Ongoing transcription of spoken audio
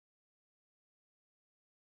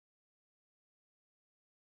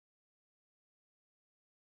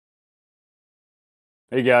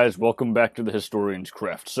Hey guys, welcome back to the Historian's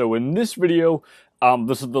Craft. So in this video,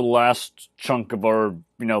 this is the last chunk of our,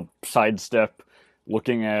 sidestep,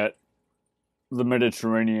 looking at the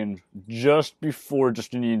Mediterranean just before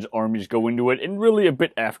Justinian's armies go into it, and really a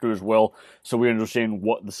bit after as well, so we understand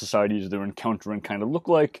what the societies they're encountering kind of look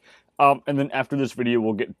like. And then after this video,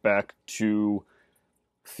 we'll get back to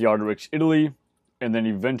Theodoric's Italy, and then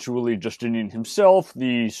eventually Justinian himself,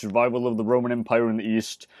 the survival of the Roman Empire in the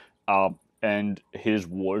East, and his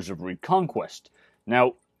wars of reconquest.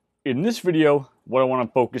 Now, in this video, what I want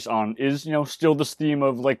to focus on is, still this theme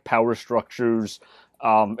of, power structures,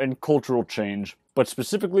 and cultural change. But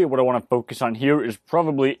specifically, what I want to focus on here is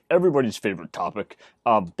probably everybody's favorite topic.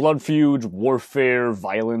 Blood feuds, warfare,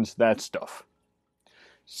 violence, that stuff.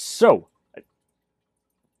 So,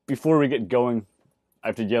 before we get going, I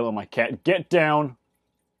have to yell at my cat, get down!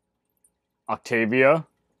 Octavia,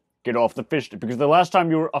 get off the fish tank, because the last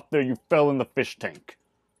time you were up there, you fell in the fish tank.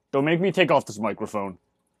 Don't make me take off this microphone.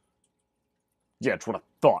 Yeah, it's what I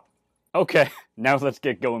thought. Okay, now let's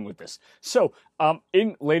get going with this. So,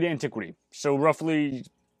 in late antiquity, so roughly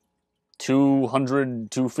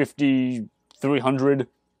 200, 250,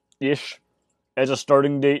 300-ish as a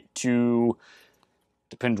starting date to,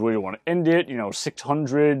 depends where you want to end it,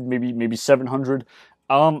 600, maybe 700.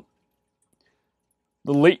 The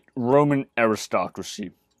late Roman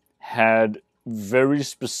aristocracy had very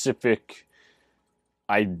specific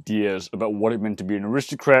ideas about what it meant to be an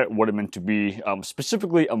aristocrat, what it meant to be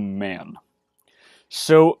specifically a man.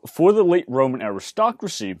 So for the late Roman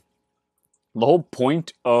aristocracy, the whole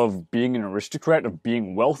point of being an aristocrat, of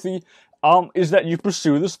being wealthy, is that you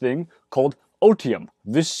pursue this thing called otium.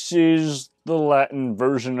 This is the Latin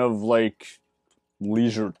version of,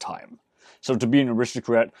 leisure time. So to be an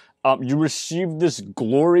aristocrat, you receive this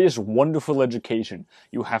glorious, wonderful education.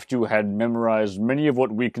 You have to have memorized many of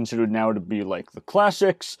what we consider now to be the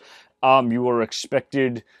classics. You are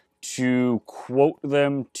expected to quote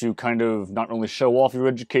them to kind of not only show off your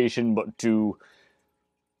education, but to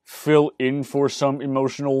fill in for some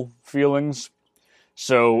emotional feelings.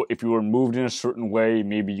 So if you are moved in a certain way,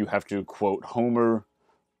 maybe you have to quote Homer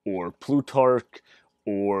or Plutarch,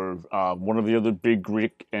 or one of the other big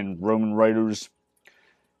Greek and Roman writers.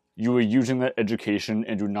 You are using that education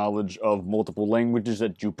and your knowledge of multiple languages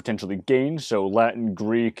that you potentially gain, so Latin,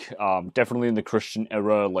 Greek, definitely in the Christian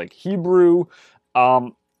era, like Hebrew.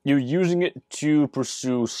 You're using it to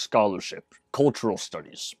pursue scholarship, cultural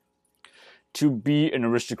studies. To be an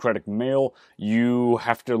aristocratic male, you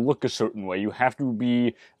have to look a certain way. You have to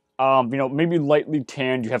be, maybe lightly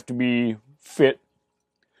tanned. You have to be fit,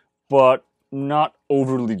 but not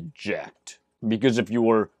overly jacked. Because if you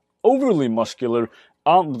are overly muscular,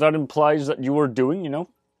 that implies that you are doing,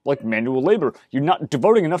 manual labor. You're not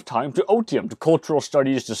devoting enough time to otium, to cultural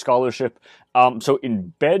studies, to scholarship. So in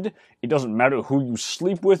bed, it doesn't matter who you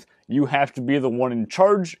sleep with. You have to be the one in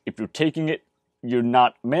charge. If you're taking it, you're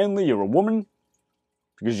not manly, you're a woman,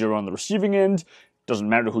 because you're on the receiving end. Doesn't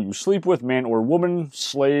matter who you sleep with, man or woman,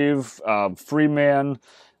 slave, free man,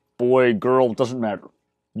 boy, girl, doesn't matter.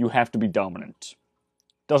 You have to be dominant.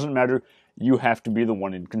 Doesn't matter, you have to be the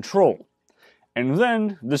one in control. And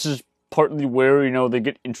then, this is partly where, they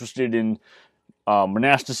get interested in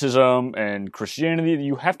monasticism and Christianity.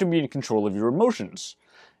 You have to be in control of your emotions.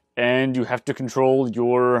 And you have to control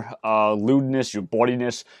your lewdness, your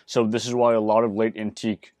bawdiness. So this is why a lot of late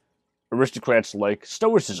antique aristocrats like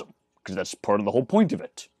Stoicism, because that's part of the whole point of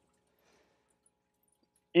it.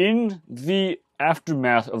 In the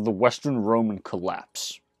aftermath of the Western Roman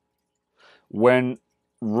collapse, when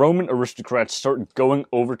Roman aristocrats start going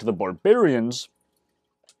over to the barbarians,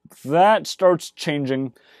 that starts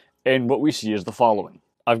changing, and what we see is the following.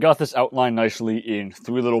 I've got this outlined nicely in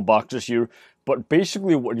 3 little boxes here, but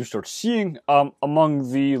basically what you start seeing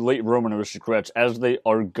among the late Roman aristocrats as they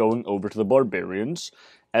are going over to the barbarians,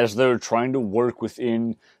 as they're trying to work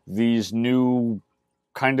within these new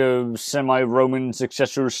kind of semi-Roman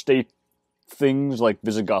successor state things like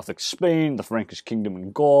Visigothic Spain, the Frankish Kingdom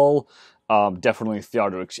in Gaul, definitely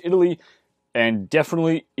Theodoric's Italy, and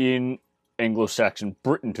definitely in Anglo-Saxon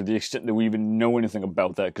Britain, to the extent that we even know anything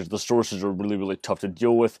about that, because the sources are really, really tough to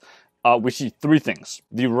deal with. We see 3 things.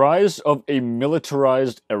 The rise of a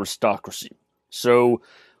militarized aristocracy. So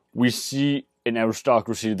we see an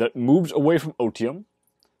aristocracy that moves away from otium.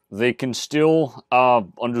 They can still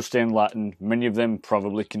understand Latin. Many of them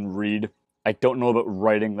probably can read. I don't know about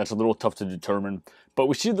writing. That's a little tough to determine. But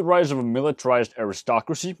we see the rise of a militarized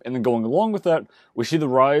aristocracy, and then going along with that, we see the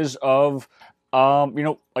rise of,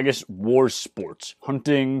 war sports.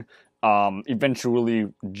 Hunting,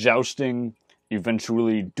 eventually jousting,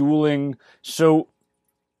 eventually dueling. So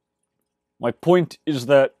My point is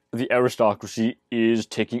that the aristocracy is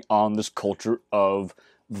taking on this culture of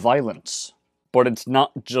violence. But it's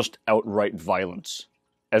not just outright violence.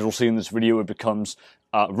 As we'll see in this video, it becomes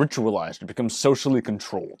ritualized. It becomes socially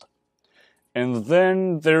controlled. And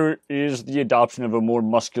then there is the adoption of a more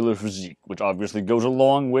muscular physique, which obviously goes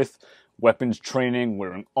along with weapons training,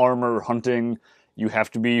 wearing armor, hunting. You have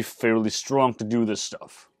to be fairly strong to do this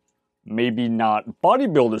stuff. Maybe not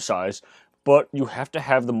bodybuilder size, but you have to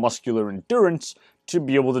have the muscular endurance to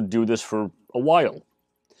be able to do this for a while.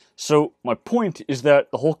 So my point is that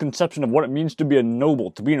the whole conception of what it means to be a noble,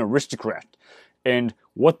 to be an aristocrat, and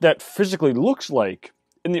what that physically looks like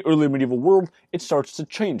in the early medieval world, it starts to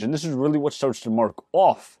change. And this is really what starts to mark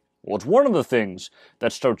off. Well, it's one of the things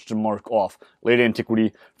that starts to mark off late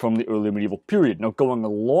antiquity from the early medieval period. Now, going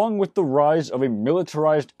along with the rise of a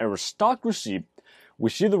militarized aristocracy, we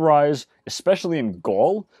see the rise, especially in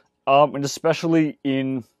Gaul, and especially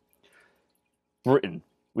in Britain.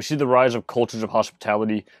 We see the rise of cultures of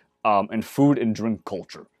hospitality and food and drink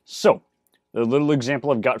culture. So, the little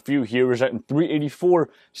example I've got for you here is that in 384,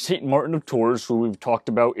 St. Martin of Tours, who we've talked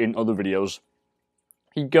about in other videos,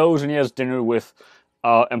 he goes and he has dinner with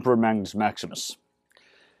Emperor Magnus Maximus.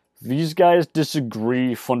 These guys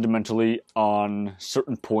disagree fundamentally on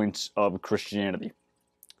certain points of Christianity.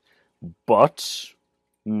 But,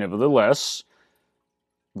 nevertheless,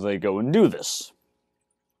 they go and do this.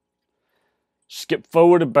 Skip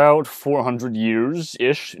forward about 400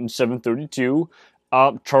 years-ish, in 732,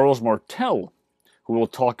 Charles Martel, who we'll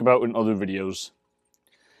talk about in other videos,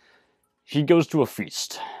 he goes to a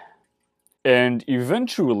feast. And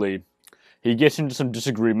eventually, he gets into some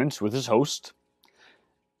disagreements with his host,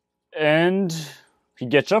 and he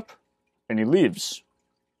gets up, and he leaves.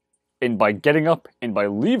 And by getting up and by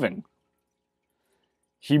leaving,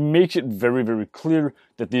 he makes it very, very clear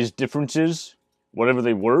that these differences, whatever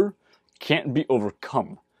they were, can't be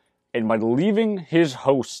overcome. And by leaving his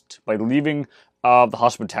host, by leaving the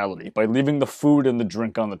hospitality, by leaving the food and the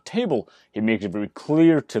drink on the table, he makes it very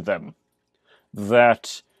clear to them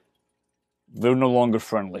that they're no longer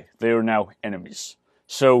friendly. They are now enemies.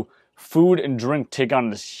 So food and drink take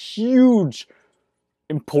on this huge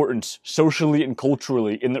importance socially and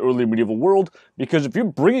culturally in the early medieval world, because if you're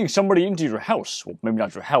bringing somebody into your house, well, maybe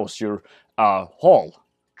not your house, your hall,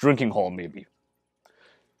 drinking hall maybe,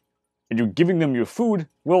 and you're giving them your food,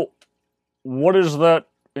 well, what does that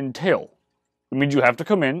entail? It means you have to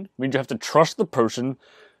come in, it means you have to trust the person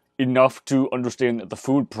enough to understand that the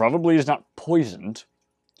food probably is not poisoned.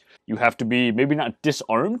 You have to be maybe not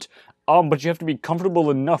disarmed, but you have to be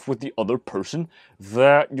comfortable enough with the other person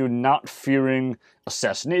that you're not fearing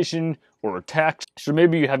assassination or attacks. So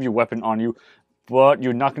maybe you have your weapon on you, but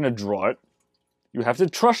you're not going to draw it. You have to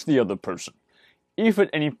trust the other person. If at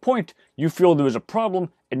any point you feel there is a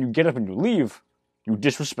problem and you get up and you leave, you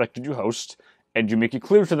disrespected your host, and you make it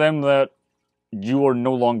clear to them that you are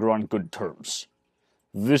no longer on good terms.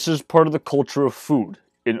 This is part of the culture of food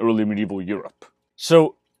in early medieval Europe.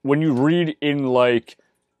 So when you read in, like,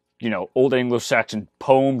 you know, old Anglo-Saxon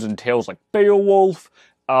poems and tales like Beowulf,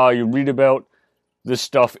 you read about this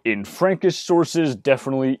stuff in Frankish sources,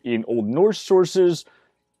 definitely in Old Norse sources.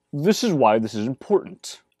 This is why this is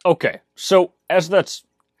important. Okay, so as that's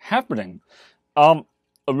happening,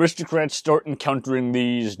 aristocrats start encountering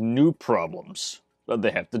these new problems that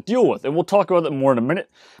they have to deal with. And we'll talk about that more in a minute,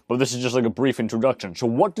 but this is just like a brief introduction. So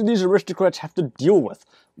what do these aristocrats have to deal with?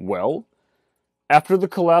 Well, after the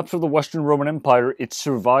collapse of the Western Roman Empire, it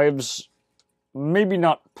survives, maybe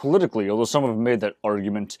not politically, although some have made that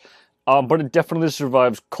argument, but it definitely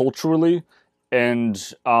survives culturally and,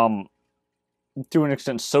 to an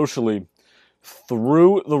extent, socially,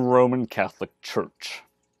 through the Roman Catholic Church.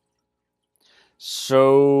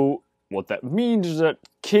 So what that means is that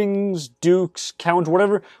kings, dukes, counts,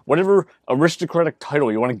 whatever aristocratic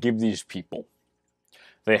title you want to give these people,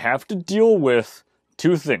 they have to deal with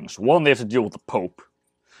two things. One, they have to deal with the Pope,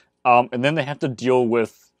 and then they have to deal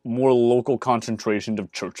with more local concentrations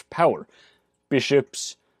of church power.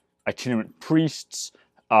 Bishops, itinerant priests,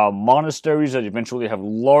 monasteries that eventually have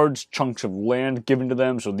large chunks of land given to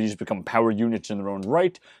them, so these become power units in their own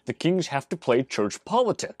right. The kings have to play church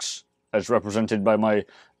politics, as represented by my,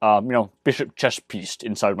 bishop chess piece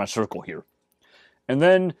inside my circle here. And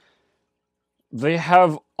then they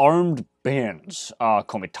have armed bands,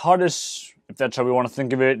 comitatus, if that's how we want to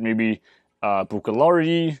think of it, maybe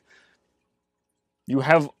bucellari. You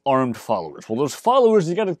have armed followers. Well, those followers,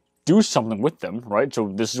 you got to do something with them, right?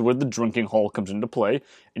 So this is where the drinking hall comes into play,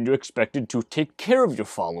 and you're expected to take care of your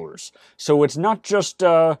followers. So it's not just,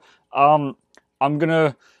 I'm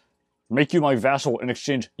gonna make you my vassal in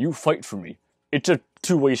exchange, you fight for me. It's a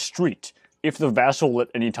two-way street. if the vassal at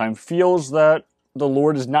any time feels that the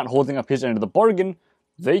lord is not holding up his end of the bargain,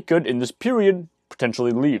 they could, in this period,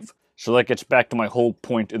 potentially leave. So that gets back to my whole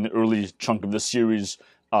point in the early chunk of the series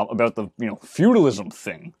about the, feudalism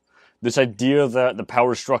thing. This idea that the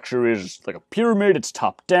power structure is like a pyramid, it's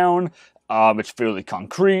top down, it's fairly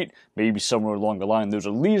concrete, maybe somewhere along the line there's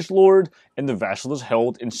a liege lord, and the vassal is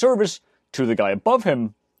held in service to the guy above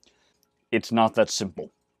him. It's not that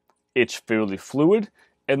simple. It's fairly fluid,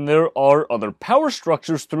 and there are other power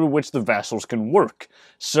structures through which the vassals can work.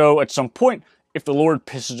 So at some point, if the lord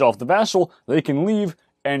pisses off the vassal, they can leave,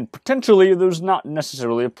 and potentially there's not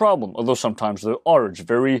necessarily a problem, although sometimes there are. It's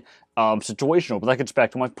very situational, but that gets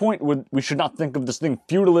back to my point. We should not think of this thing,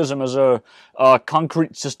 feudalism, as a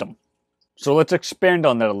concrete system. So let's expand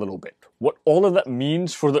on that a little bit. What all of that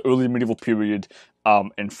means for the early medieval period,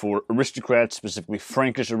 and for aristocrats, specifically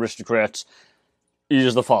Frankish aristocrats,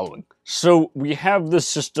 is the following. So we have this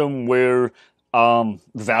system where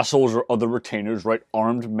vassals or other retainers, right,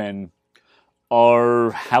 armed men,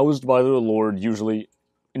 are housed by their lord, usually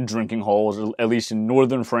in drinking halls, at least in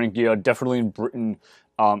northern Francia, definitely in Britain,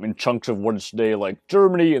 in chunks of what is today like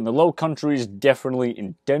Germany, in the Low Countries, definitely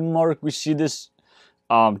in Denmark we see this,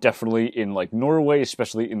 definitely in like Norway,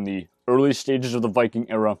 especially in the early stages of the Viking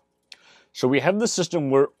era. So we have this system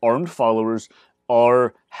where armed followers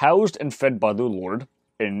are housed and fed by their lord,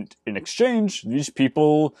 and in exchange, these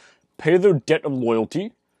people pay their debt of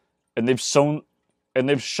loyalty, and they've shown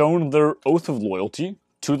their oath of loyalty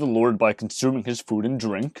to the lord by consuming his food and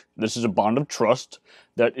drink. This is a bond of trust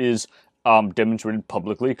that is demonstrated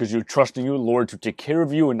publicly because you're trusting your lord to take care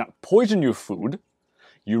of you and not poison your food.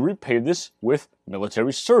 You repay this with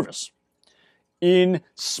military service in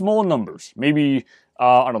small numbers, maybe,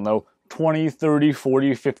 20, 30,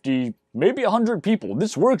 40, 50, maybe 100 people.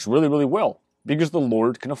 This works really, really well because the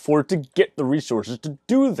lord can afford to get the resources to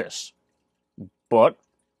do this. But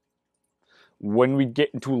when we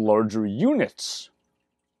get into larger units,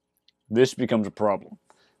 this becomes a problem.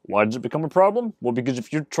 Why does it become a problem? Well, because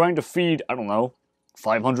if you're trying to feed,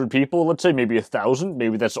 500 people, let's say maybe 1,000,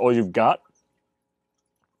 maybe that's all you've got.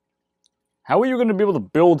 How are you going to be able to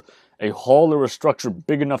build a hall or a structure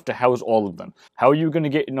big enough to house all of them? How are you going to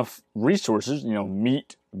get enough resources,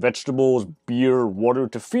 meat, vegetables, beer, water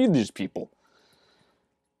to feed these people?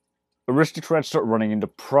 Aristocrats start running into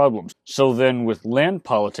problems. So then with land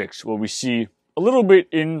politics, what we see a little bit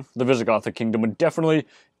in the Visigothic kingdom, and definitely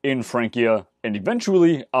in Francia, and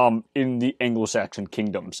eventually in the Anglo-Saxon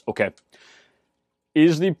kingdoms,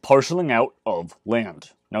 is the parceling out of land.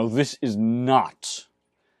 Now, this is not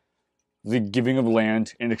the giving of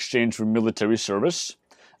land in exchange for military service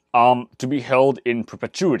to be held in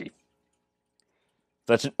perpetuity.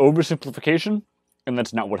 That's an oversimplification, and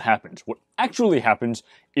that's not what happens. What actually happens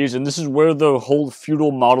is, and this is where the whole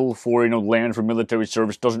feudal model for land for military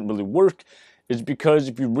service doesn't really work, is because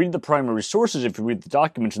if you read the primary sources, if you read the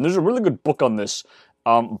documents, and there's a really good book on this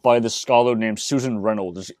by this scholar named Susan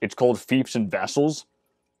Reynolds. It's called Fiefs and Vassals.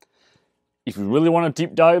 If you really want a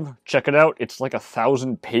deep dive, check it out. It's like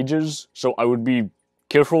 1,000 pages, so I would be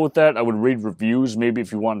careful with that. I would read reviews, maybe,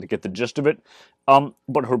 if you wanted to get the gist of it.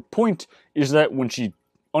 But her point is that when she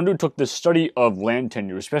undertook this study of land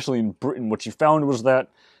tenure, especially in Britain, what she found was that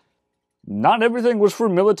not everything was for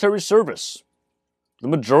military service. The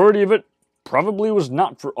majority of it probably was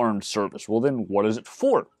not for armed service. Well, then what is it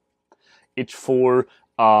for? It's for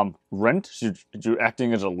rent, so you're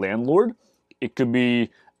acting as a landlord. It could be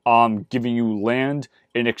giving you land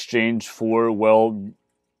in exchange for,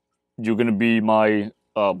 you're going to be my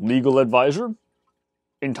legal advisor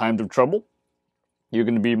in times of trouble. You're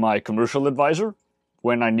going to be my commercial advisor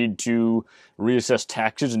when I need to reassess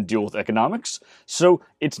taxes and deal with economics. So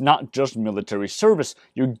it's not just military service.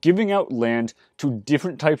 You're giving out land to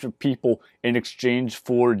different types of people in exchange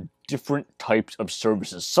for different types of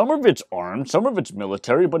services. Some of it's armed, some of it's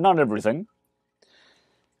military, but not everything.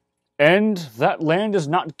 And that land is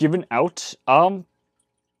not given out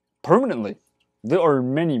permanently. There are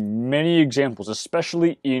many, many examples,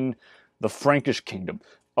 especially in the Frankish kingdom,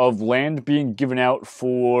 of land being given out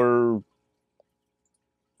for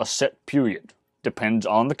a set period. Depends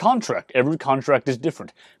on the contract. Every contract is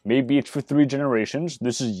different. Maybe it's for 3 generations.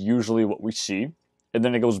 This is usually what we see. And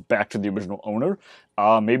then it goes back to the original owner.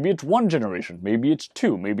 Maybe it's 1 generation. Maybe it's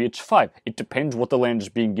 2. Maybe it's 5. It depends what the land is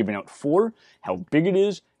being given out for, how big it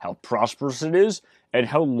is, how prosperous it is, and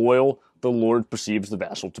how loyal the lord perceives the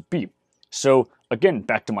vassal to be. So, again,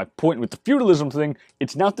 back to my point with the feudalism thing,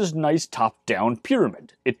 it's not this nice top-down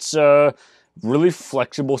pyramid. It's a really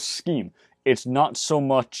flexible scheme. It's not so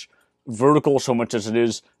much vertical so much as it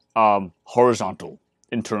is horizontal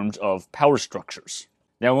in terms of power structures.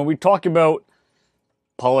 Now, when we talk about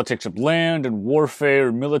politics of land and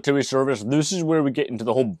warfare, military service, this is where we get into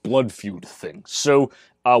the whole blood feud thing. So,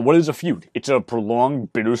 what is a feud? It's a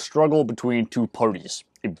prolonged, bitter struggle between two parties.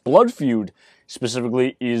 A blood feud,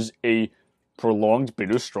 specifically, is a prolonged,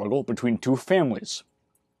 bitter struggle between two families.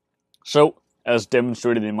 So, as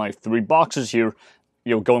demonstrated in my 3 boxes here,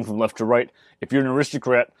 going from left to right, if you're an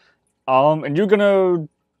aristocrat, and you're gonna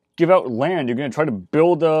give out land, you're gonna try to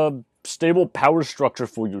build a stable power structure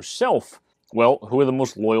for yourself, well, who are the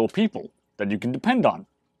most loyal people that you can depend on?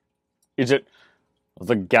 Is it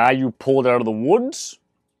the guy you pulled out of the woods?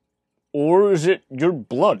 Or is it your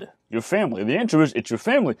blood, your family? The answer is it's your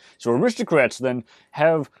family. So aristocrats then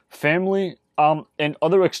have family and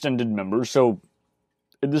other extended members. So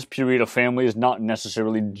in this period, a family is not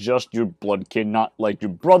necessarily just your blood kin, not like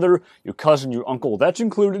your brother, your cousin, your uncle. That's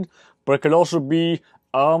included, but it could also be,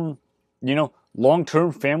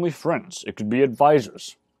 long-term family friends. It could be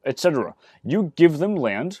advisors, etc. You give them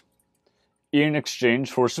land in exchange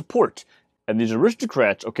for support. And these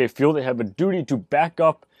aristocrats, feel they have a duty to back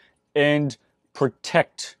up and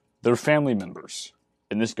protect their family members.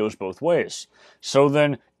 And this goes both ways. So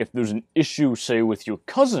then, if there's an issue, say, with your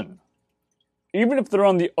cousin, even if they're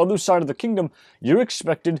on the other side of the kingdom, you're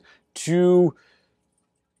expected to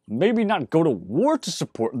maybe not go to war to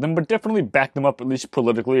support them, but definitely back them up, at least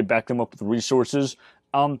politically, back them up with resources.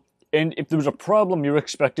 And if there's a problem, you're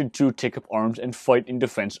expected to take up arms and fight in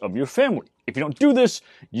defense of your family. If you don't do this,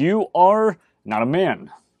 you are not a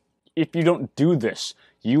man. If you don't do this,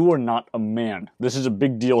 you are not a man. This is a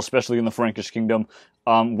big deal, especially in the Frankish kingdom,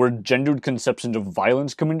 where gendered conceptions of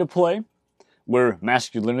violence come into play, where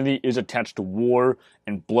masculinity is attached to war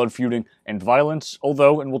and blood feuding and violence.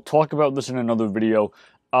 Although, and we'll talk about this in another video,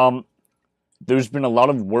 there's been a lot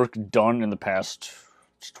of work done in the past,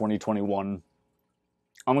 it's 2021,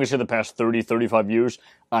 I'm going to say the past 30, 35 years,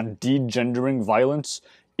 on degendering violence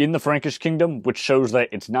in the Frankish kingdom, which shows that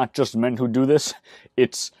it's not just men who do this,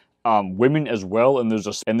 it's women as well. And there's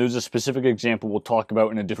a specific example we'll talk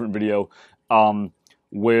about in a different video,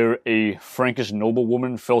 where a Frankish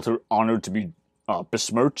noblewoman felt her honor to be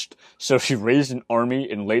besmirched, so she raised an army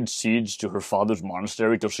and laid siege to her father's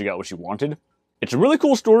monastery till she got what she wanted. It's a really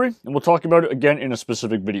cool story, and we'll talk about it again in a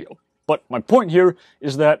specific video. But my point here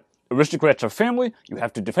is that aristocrats are family, you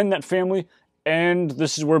have to defend that family, and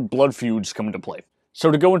this is where blood feuds come into play. So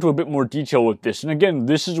to go into a bit more detail with this, and again,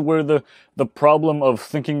 this is where the problem of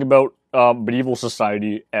thinking about medieval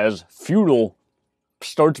society as feudal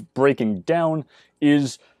starts breaking down,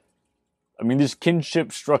 is, these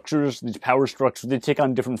kinship structures, these power structures, they take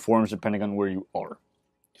on different forms depending on where you are.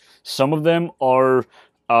 Some of them are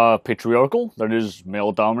patriarchal, that is,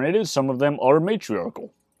 male-dominated. Some of them are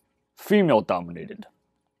matriarchal, female-dominated.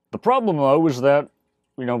 The problem, though, is that,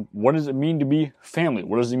 what does it mean to be family?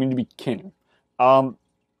 What does it mean to be kin?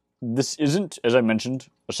 This isn't, as I mentioned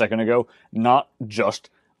a second ago, not just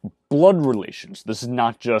blood relations. This is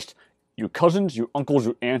not just your cousins, your uncles,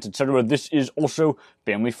 your aunts, etc. This is also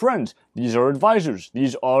family friends. These are advisors.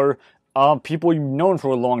 These are people you've known for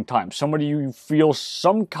a long time. Somebody you feel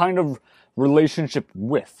some kind of relationship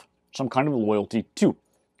with, some kind of loyalty to.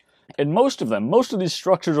 And most of these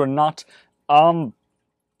structures are not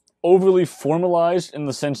overly formalized in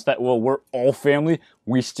the sense that, well, we're all family,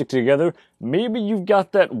 we stick together. Maybe you've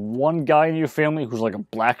got that one guy in your family who's like a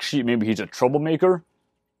black sheep, maybe he's a troublemaker,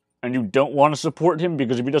 and you don't want to support him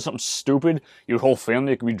because if he does something stupid, your whole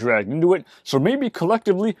family could be dragged into it. So maybe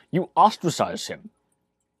collectively you ostracize him.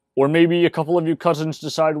 Or maybe a couple of your cousins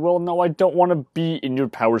decide, well, no, I don't want to be in your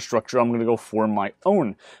power structure, I'm going to go form my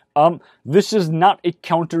own. This is not a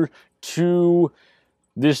counter to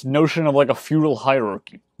this notion of like a feudal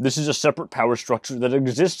hierarchy. This is a separate power structure that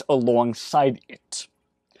exists alongside it.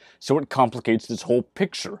 So it complicates this whole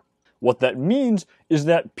picture. What that means is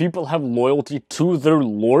that people have loyalty to their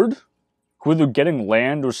lord, who they're getting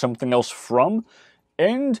land or something else from,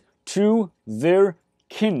 and to their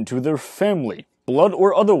kin, to their family, blood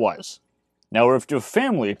or otherwise. Now, if your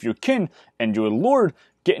family, if your kin and your lord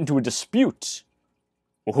get into a dispute,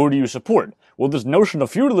 well, who do you support? Well, this notion of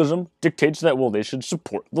feudalism dictates that, well, they should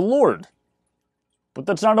support the lord. But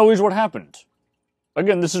that's not always what happened.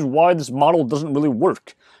 Again, this is why this model doesn't really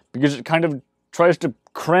work, because it kind of tries to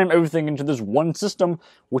cram everything into this one system,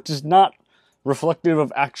 which is not reflective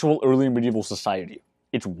of actual early medieval society.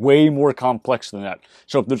 It's way more complex than that.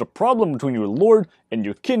 So if there's a problem between your lord and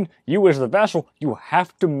your kin, you as the vassal, you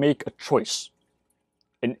have to make a choice.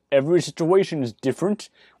 And every situation is different,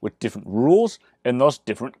 with different rules, and thus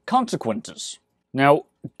different consequences. Now,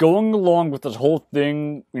 going along with this whole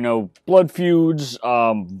thing, blood feuds,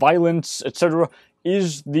 violence, etc.,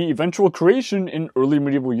 is the eventual creation in early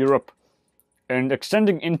medieval Europe and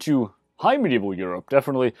extending into high medieval Europe,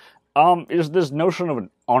 definitely, is this notion of an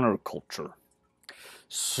honor culture.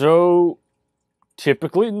 So,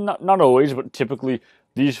 typically, not always, but typically,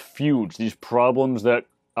 these feuds, these problems that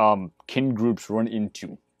kin groups run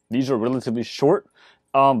into, these are relatively short.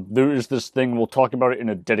 There is this thing, we'll talk about it in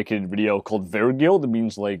a dedicated video, called vergil, that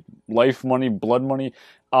means like life money, blood money.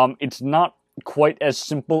 It's not quite as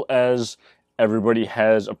simple as everybody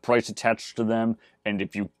has a price attached to them, and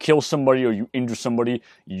if you kill somebody or you injure somebody,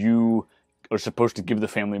 you are supposed to give the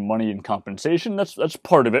family money in compensation. That's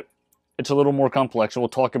part of it. It's a little more complex, and we'll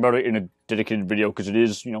talk about it in a dedicated video because it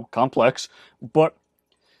is, complex. But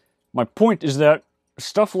my point is that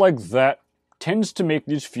stuff like that tends to make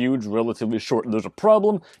these feuds relatively short. There's a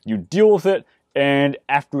problem, you deal with it, and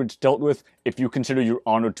after it's dealt with, if you consider your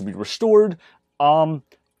honor to be restored,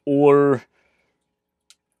 or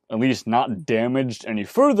at least not damaged any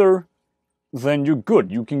further, then you're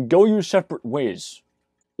good. You can go your separate ways.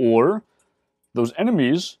 Or those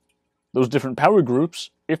enemies, those different power groups,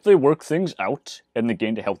 if they work things out and they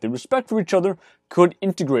gain a healthy respect for each other, could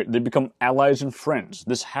integrate. They become allies and friends.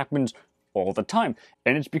 This happens all the time.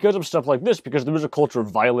 And it's because of stuff like this, because there is a culture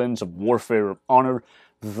of violence, of warfare, of honor,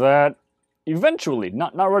 that eventually,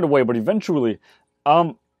 not right away, but eventually,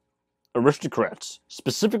 aristocrats,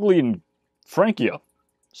 specifically in Francia,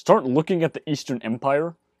 start looking at the Eastern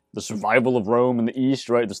Empire, the survival of Rome in the East,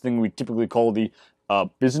 right? This thing we typically call the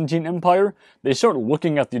Byzantine Empire. They start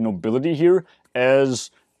looking at the nobility here as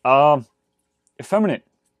effeminate,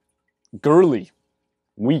 girly,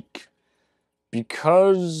 weak,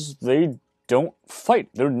 because they don't fight.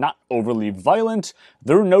 They're not overly violent.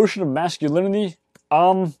 Their notion of masculinity,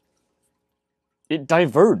 it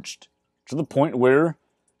diverged to the point where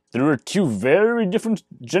there are two very different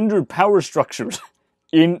gendered power structures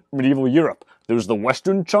in medieval Europe. There's the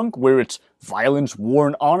Western chunk, where it's violence, war,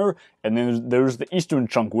 and honor, and then there's the Eastern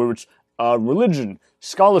chunk, where it's religion,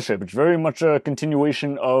 scholarship. It's very much a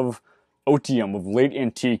continuation of otium, of late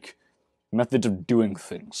antique methods of doing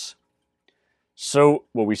things. So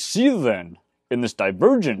what we see then in this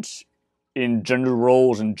divergence in gender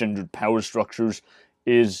roles and gendered power structures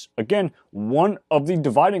is, again, one of the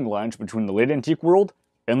dividing lines between the late antique world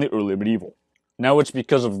and the early medieval. Now it's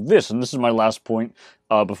because of this, and this is my last point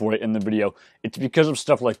before I end the video, it's because of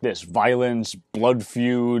stuff like this: violence, blood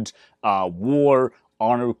feuds, war,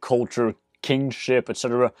 honor culture, kingship,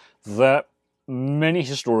 etc., that many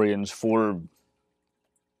historians for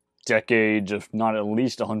decades, if not at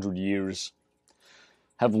least 100 years,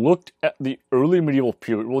 have looked at the early medieval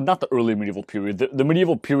period, well, not the early medieval period, the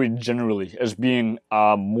medieval period generally, as being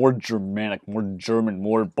more Germanic, more German,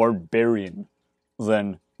 more barbarian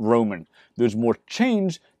than Roman. There's more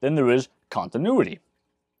change than there is continuity.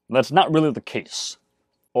 That's not really the case.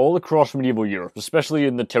 All across medieval Europe, especially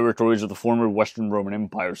in the territories of the former Western Roman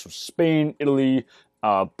Empire, so Spain, Italy,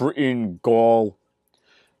 Britain, Gaul,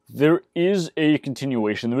 there is a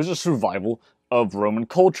continuation, there is a survival of Roman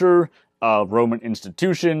culture, Roman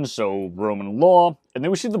institutions, so Roman law, and then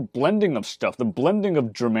we see the blending of stuff, the blending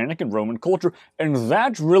of Germanic and Roman culture, and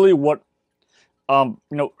that's really what,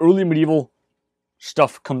 early medieval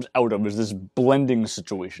stuff comes out of, is this blending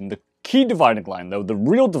situation. The key dividing line, though, the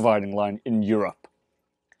real dividing line in Europe,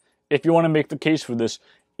 if you want to make the case for this,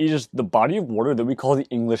 is the body of water that we call the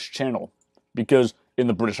English Channel. Because in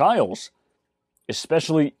the British Isles,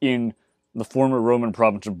 especially in the former Roman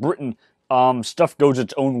province of Britain, stuff goes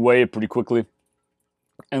its own way pretty quickly.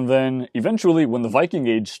 And then, eventually, when the Viking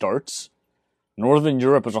Age starts, Northern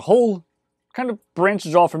Europe as a whole kind of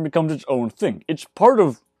branches off and becomes its own thing. It's part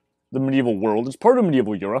of the medieval world, it's part of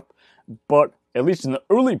medieval Europe, but at least in the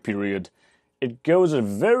early period, it goes a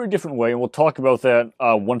very different way, and we'll talk about that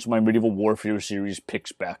once my medieval warfare series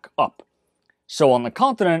picks back up. So on the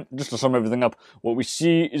continent, just to sum everything up, what we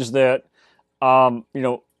see is that,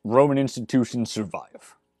 Roman institutions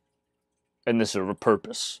survive, and they serve a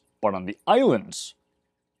purpose. But on the islands,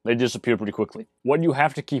 they disappear pretty quickly. What you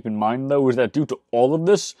have to keep in mind, though, is that due to all of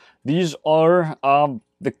this, these are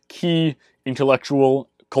the key intellectual,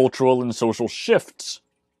 cultural, and social shifts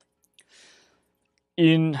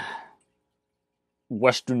in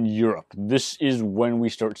Western Europe. This is when we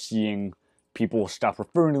start seeing people stop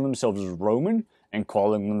referring to themselves as Roman and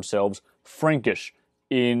calling themselves Frankish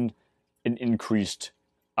in an increased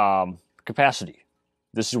capacity.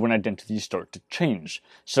 This is when identities start to change.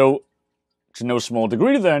 So, to no small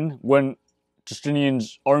degree then, when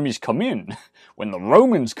Justinian's armies come in, when the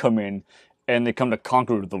Romans come in, and they come to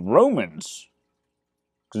conquer the Romans,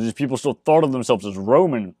 because these people still thought of themselves as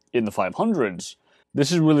Roman in the 500s,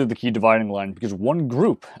 this is really the key dividing line, because one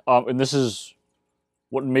group, and this is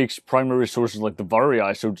what makes primary sources like the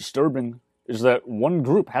Varii so disturbing is that one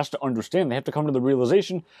group has to understand, they have to come to the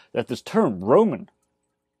realization that this term, Roman,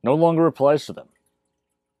 no longer applies to them.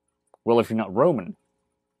 Well, if you're not Roman,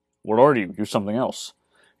 what are you? You're something else.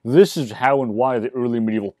 This is how and why the early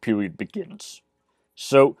medieval period begins.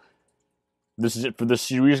 So, this is it for this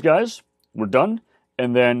series, guys. We're done.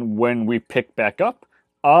 And then when we pick back up,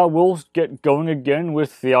 we'll get going again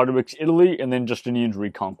with Theodoric's Italy and then Justinian's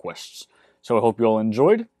reconquests. So I hope you all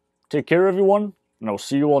enjoyed. Take care, everyone, and I'll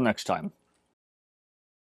see you all next time.